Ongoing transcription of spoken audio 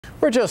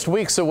We're just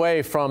weeks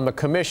away from the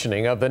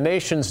commissioning of the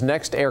nation's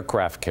next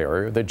aircraft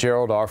carrier, the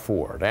Gerald R.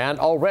 Ford, and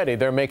already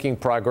they're making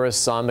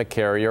progress on the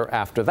carrier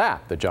after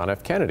that, the John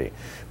F. Kennedy.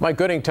 Mike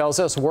Gooding tells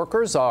us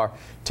workers are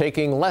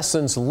taking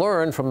lessons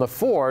learned from the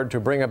Ford to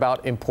bring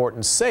about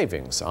important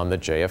savings on the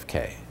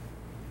JFK.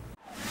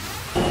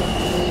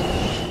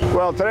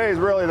 Well, today is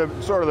really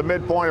sort of the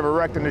midpoint of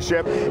erecting the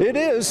ship. It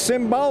is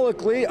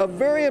symbolically a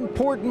very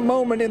important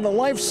moment in the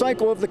life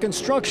cycle of the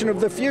construction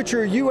of the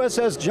future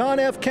USS John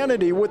F.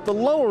 Kennedy with the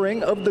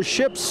lowering of the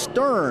ship's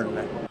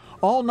stern.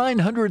 All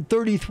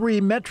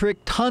 933 metric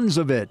tons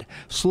of it.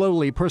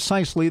 Slowly,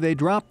 precisely, they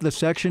drop the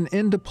section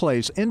into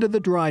place, into the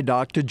dry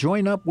dock to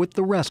join up with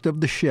the rest of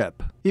the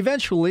ship.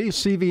 Eventually,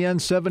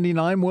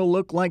 CVN-79 will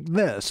look like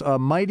this, a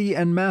mighty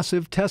and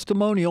massive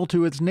testimonial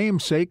to its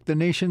namesake, the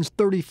nation's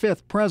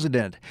 35th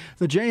president.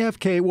 The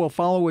JFK will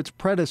follow its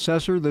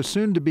predecessor, the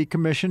soon-to-be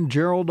commissioned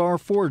Gerald R.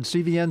 Ford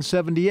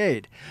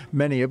CVN-78.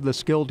 Many of the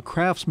skilled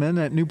craftsmen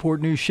at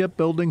Newport News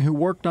Shipbuilding who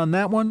worked on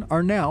that one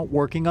are now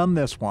working on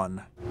this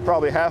one.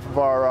 Probably half of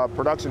our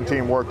production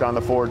team worked on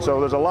the Ford, so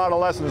there's a lot of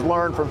lessons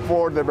learned from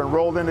Ford that have been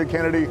rolled into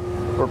Kennedy.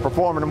 We're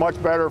performing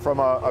much better from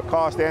a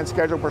cost and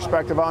schedule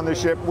perspective on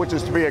this ship, which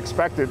is to be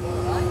expected.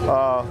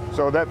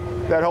 So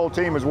that whole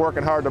team is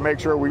working hard to make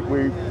sure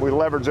we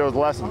leverage those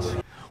lessons.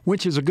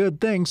 Which is a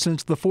good thing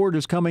since the Ford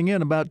is coming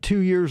in about 2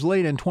 years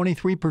late and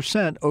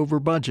 23% over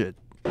budget.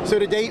 So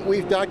to date,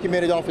 we've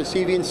documented off of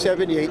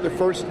CVN-78, the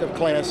first of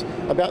class,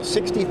 about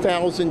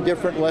 60,000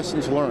 different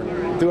lessons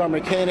learned. Through our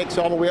mechanics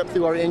all the way up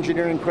through our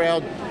engineering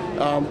crowd,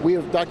 we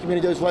have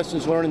documented those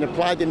lessons learned and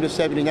applied them to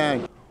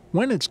 79.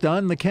 When it's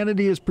done, the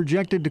Kennedy is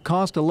projected to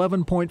cost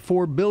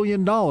 $11.4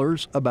 billion,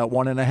 about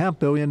 $1.5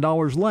 billion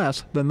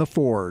less than the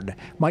Ford.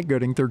 Mike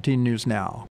Gooding, 13 News Now.